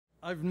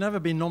I've never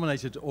been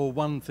nominated or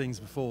won things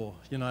before.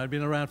 You know, I've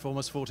been around for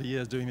almost 40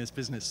 years doing this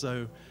business,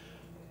 so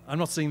I'm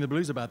not singing the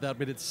blues about that,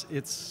 but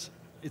it's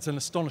an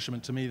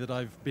astonishment to me that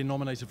I've been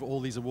nominated for all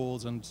these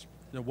awards and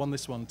won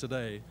this one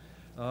today.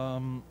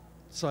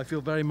 So I feel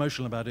very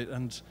emotional about it,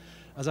 and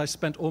as I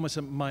spent almost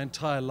my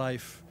entire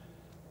life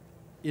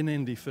in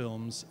indie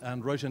films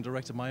and wrote and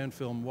directed my own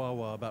film,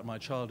 Wawa, about my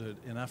childhood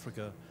in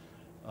Africa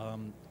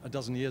a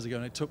dozen years ago,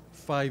 and it took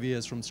 5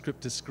 years from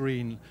script to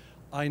screen,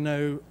 I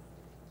know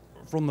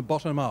from the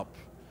bottom up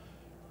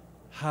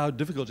how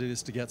difficult it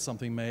is to get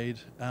something made.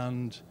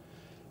 And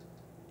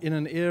in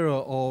an era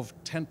of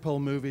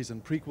tentpole movies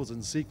and prequels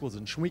and sequels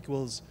and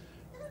schmequels,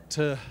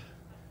 to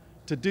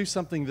do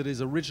something that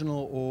is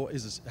original or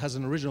has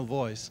an original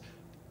voice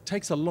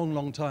takes a long,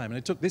 long time. And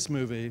it took this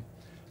movie,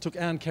 took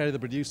Anne Carey, the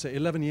producer,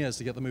 11 years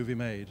to get the movie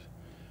made.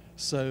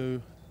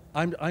 So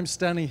I'm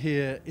standing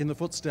here in the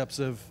footsteps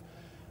of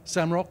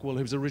Sam Rockwell,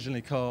 who was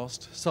originally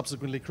cast,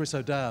 subsequently Chris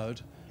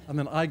O'Dowd, and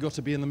then I got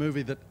to be in the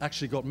movie that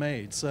actually got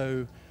made.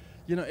 So,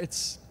 you know,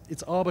 it's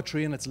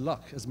arbitrary and it's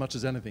luck as much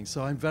as anything.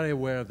 So I'm very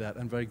aware of that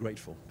and very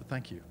grateful. But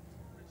thank you.